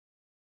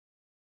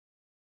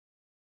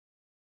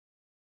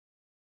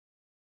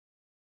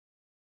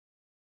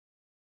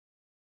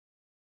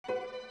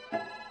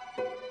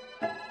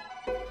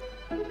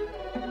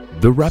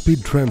The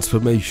rapid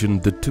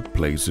transformation that took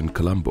place in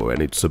Colombo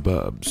and its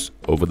suburbs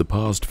over the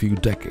past few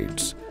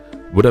decades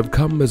would have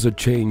come as a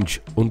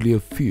change only a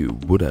few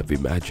would have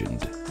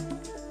imagined.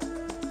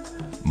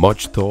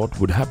 Much thought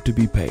would have to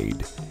be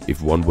paid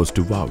if one was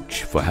to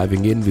vouch for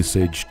having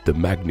envisaged the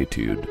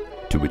magnitude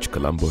to which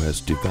Colombo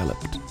has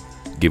developed,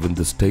 given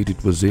the state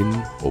it was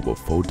in over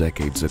 4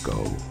 decades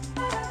ago.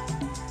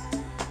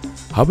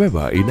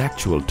 However, in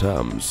actual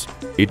terms,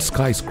 its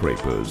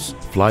skyscrapers,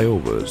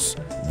 flyovers,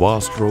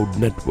 vast road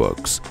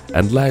networks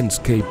and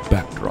landscape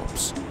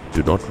backdrops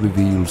do not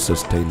reveal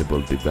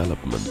sustainable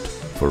development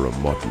for a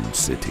modern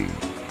city.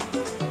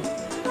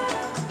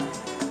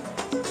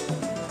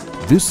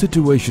 This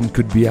situation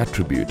could be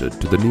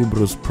attributed to the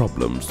numerous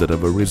problems that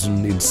have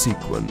arisen in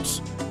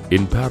sequence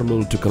in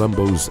parallel to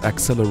Colombo's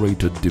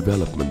accelerated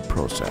development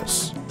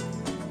process.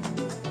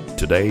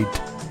 To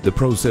date, the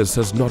process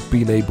has not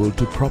been able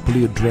to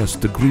properly address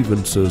the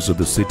grievances of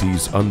the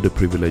city's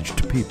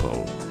underprivileged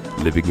people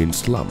living in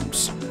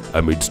slums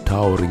amidst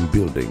towering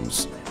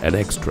buildings and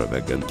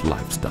extravagant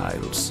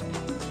lifestyles.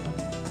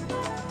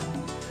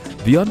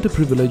 The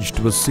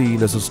underprivileged was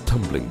seen as a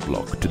stumbling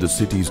block to the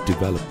city's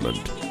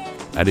development,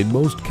 and in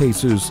most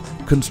cases,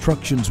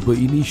 constructions were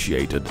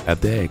initiated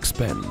at their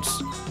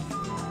expense.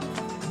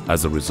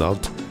 As a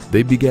result,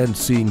 they began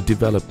seeing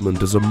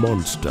development as a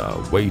monster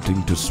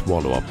waiting to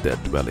swallow up their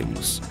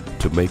dwellings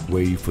to make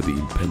way for the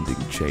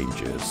impending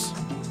changes.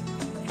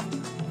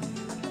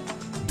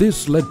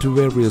 This led to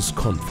various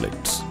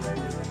conflicts.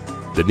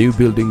 The new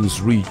buildings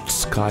reached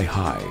sky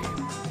high,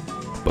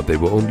 but they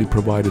were only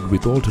provided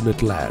with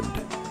alternate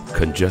land,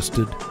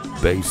 congested,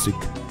 basic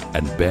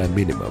and bare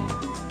minimum,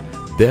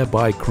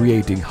 thereby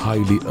creating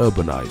highly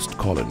urbanized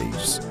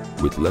colonies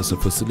with lesser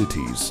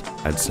facilities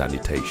and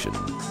sanitation.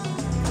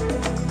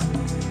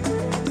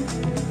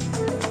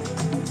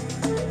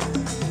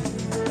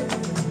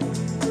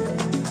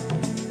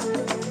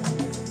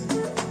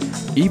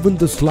 Even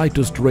the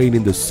slightest rain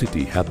in the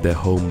city had their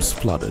homes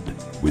flooded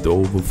with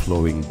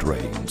overflowing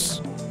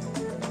drains.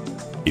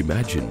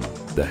 Imagine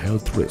the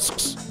health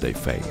risks they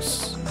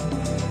face.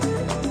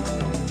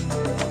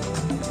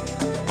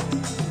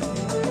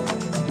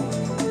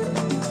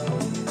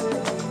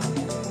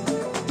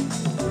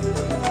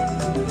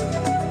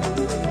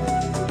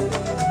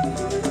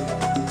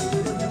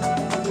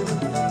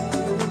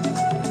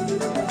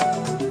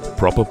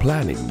 Proper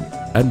planning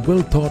and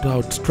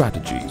well-thought-out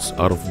strategies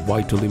are of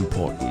vital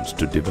importance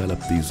to develop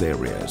these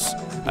areas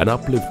and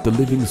uplift the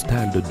living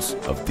standards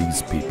of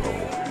these people.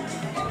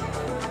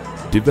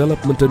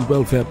 Development and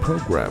welfare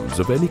programs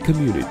of any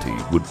community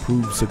would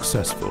prove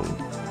successful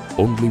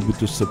only with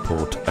the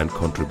support and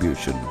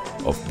contribution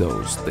of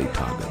those they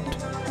target.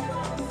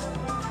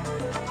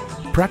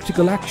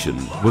 Practical Action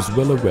was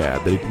well aware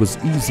that it was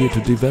easier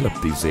to develop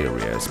these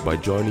areas by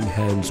joining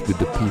hands with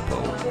the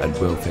people and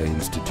welfare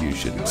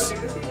institutions.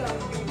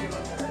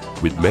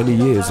 With many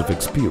years of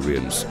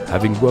experience,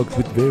 having worked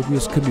with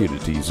various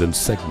communities and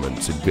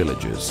segments in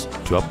villages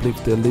to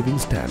uplift their living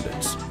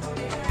standards,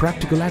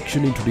 Practical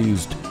Action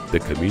introduced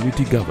the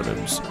Community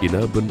Governance in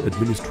Urban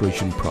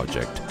Administration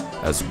project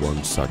as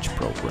one such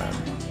program.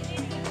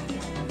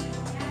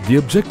 The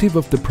objective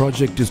of the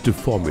project is to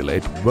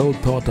formulate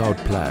well-thought-out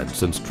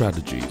plans and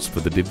strategies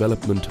for the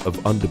development of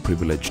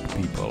underprivileged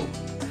people.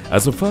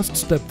 As a first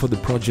step for the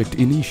project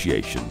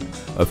initiation,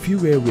 a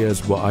few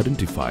areas were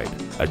identified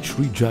at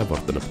Sri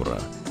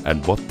Jayawardhanapura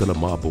and Wattala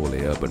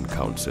Mabole Urban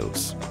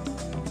Councils.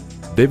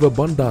 They were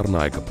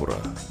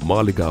Bandaranaikapura,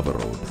 Maligava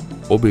Road,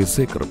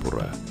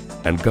 Obesekarapura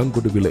and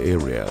Gangodavilla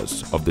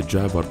areas of the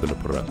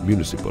Jayawardhanapura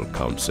Municipal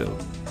Council,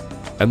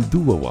 and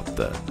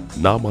Duwawatta,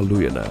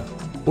 Namaluyana,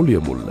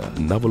 Ulyamulla,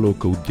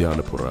 Navaloka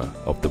Udyanapura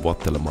of the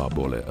Wattala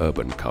Mabole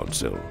Urban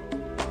Council.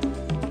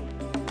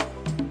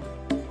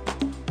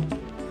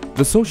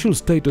 The social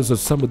status of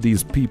some of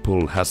these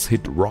people has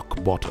hit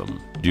rock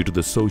bottom due to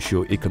the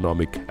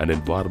socio-economic and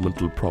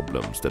environmental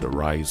problems that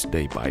arise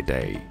day by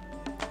day.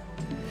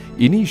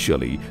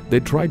 Initially, they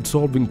tried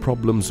solving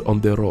problems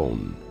on their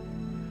own.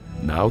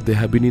 Now they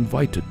have been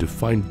invited to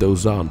find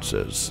those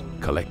answers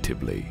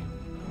collectively.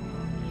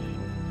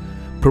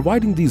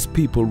 Providing these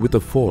people with a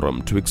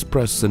forum to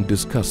express and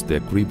discuss their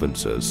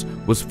grievances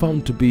was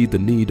found to be the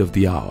need of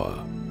the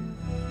hour.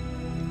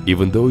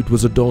 Even though it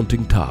was a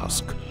daunting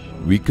task,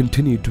 we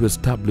continued to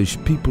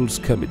establish people's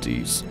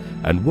committees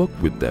and work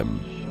with them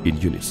in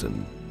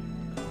unison.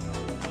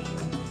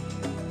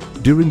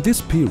 During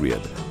this period,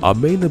 our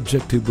main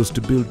objective was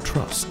to build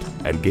trust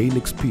and gain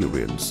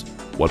experience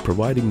while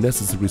providing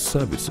necessary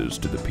services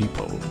to the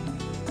people.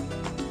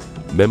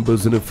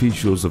 Members and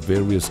officials of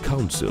various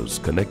councils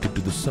connected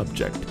to the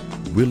subject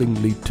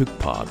willingly took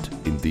part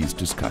in these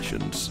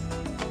discussions.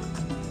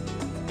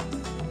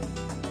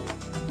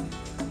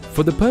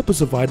 For the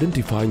purpose of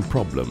identifying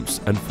problems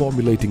and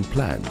formulating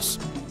plans,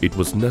 it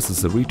was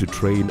necessary to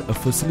train a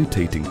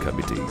facilitating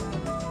committee.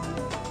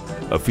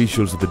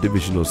 Officials of the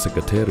Divisional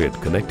Secretariat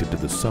connected to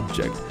the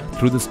subject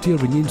through the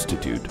Steering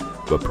Institute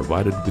were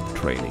provided with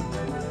training.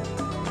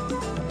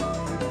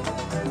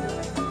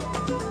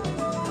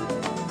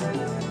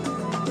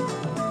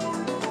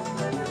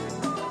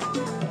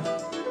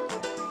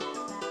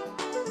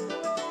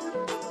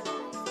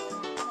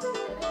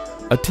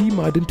 A team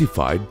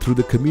identified through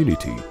the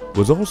community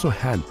was also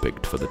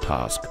handpicked for the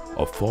task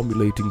of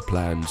formulating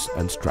plans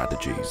and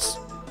strategies.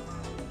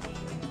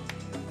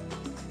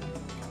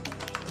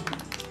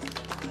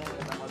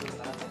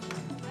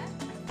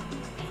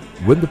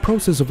 When the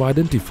process of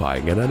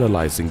identifying and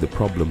analyzing the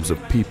problems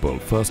of people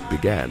first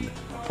began,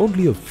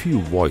 only a few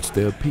voiced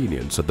their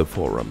opinions at the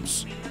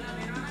forums.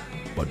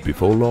 But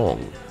before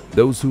long,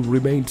 those who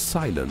remained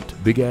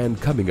silent began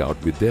coming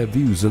out with their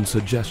views and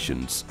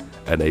suggestions,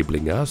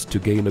 enabling us to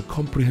gain a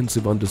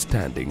comprehensive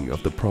understanding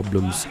of the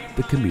problems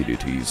the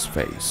communities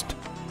faced.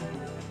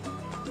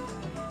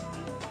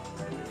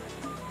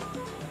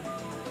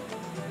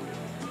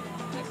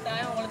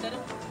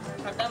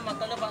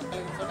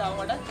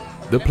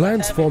 The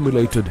plans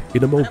formulated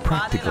in a more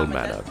practical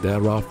manner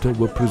thereafter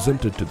were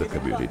presented to the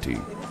community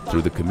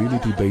through the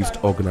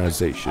community-based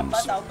organizations,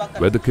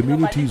 where the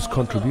community's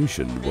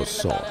contribution was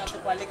sought.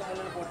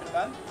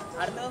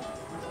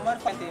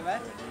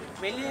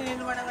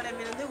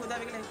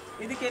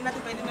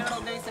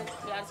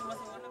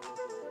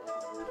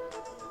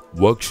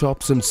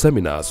 Workshops and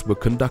seminars were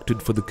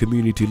conducted for the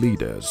community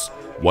leaders,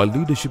 while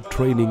leadership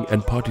training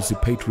and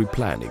participatory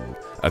planning,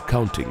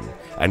 accounting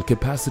and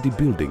capacity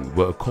building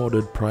were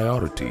accorded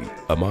priority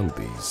among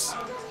these.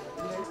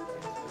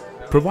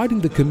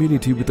 Providing the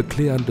community with a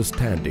clear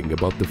understanding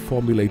about the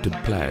formulated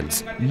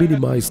plans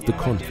minimized the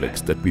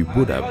conflicts that we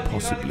would have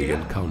possibly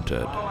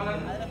encountered.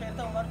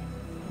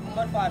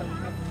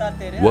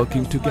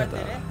 Working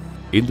together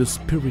in the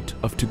spirit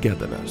of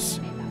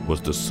togetherness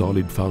was the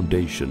solid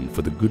foundation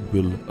for the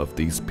goodwill of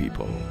these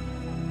people.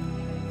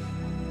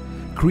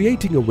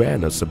 Creating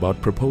awareness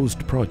about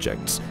proposed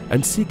projects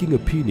and seeking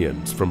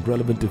opinions from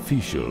relevant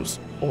officials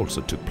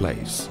also took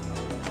place.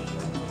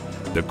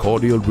 The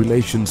cordial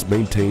relations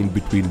maintained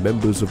between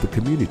members of the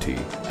community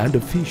and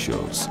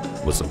officials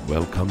was a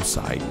welcome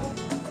sign.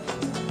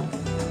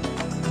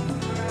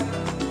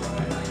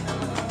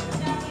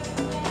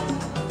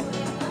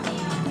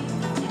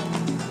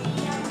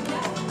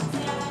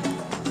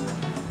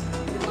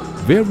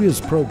 Various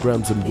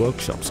programs and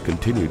workshops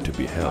continued to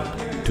be held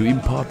to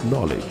impart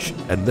knowledge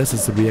and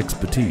necessary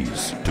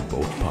expertise to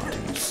both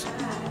parties.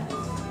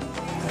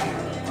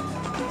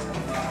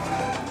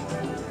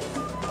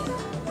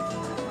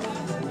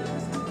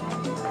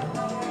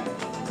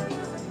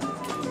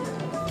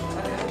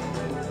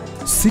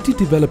 City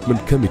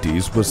development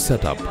committees were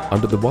set up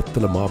under the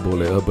Wattala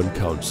Mabole Urban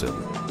Council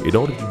in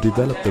order to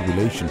develop the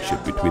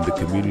relationship between the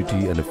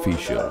community and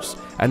officials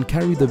and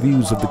carry the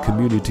views of the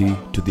community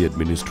to the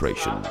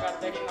administration.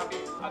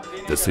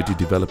 The City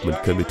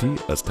Development Committee,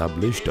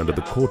 established under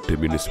the Kotte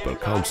Municipal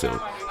Council,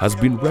 has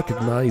been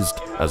recognized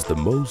as the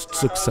most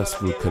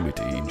successful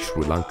committee in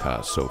Sri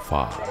Lanka so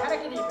far.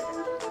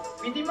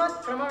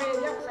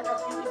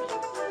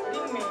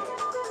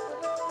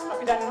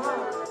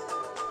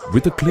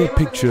 With a clear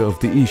picture of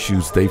the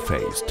issues they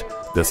faced,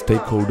 the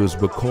stakeholders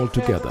were called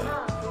together,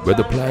 where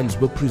the plans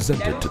were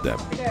presented to them.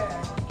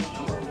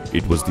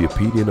 It was the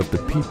opinion of the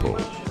people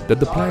that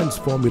the plans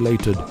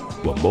formulated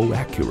were more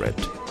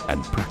accurate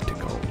and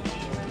practical.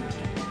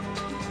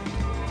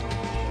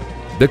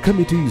 The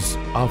committees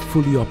are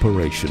fully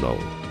operational.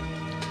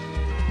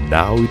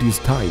 Now it is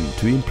time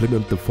to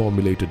implement the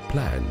formulated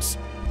plans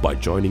by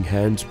joining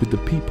hands with the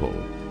people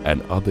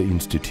and other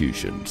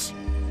institutions.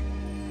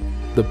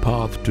 The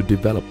path to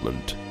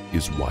development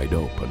is wide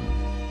open.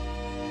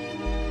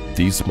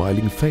 These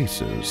smiling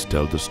faces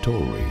tell the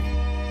story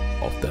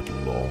of that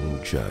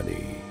long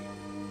journey.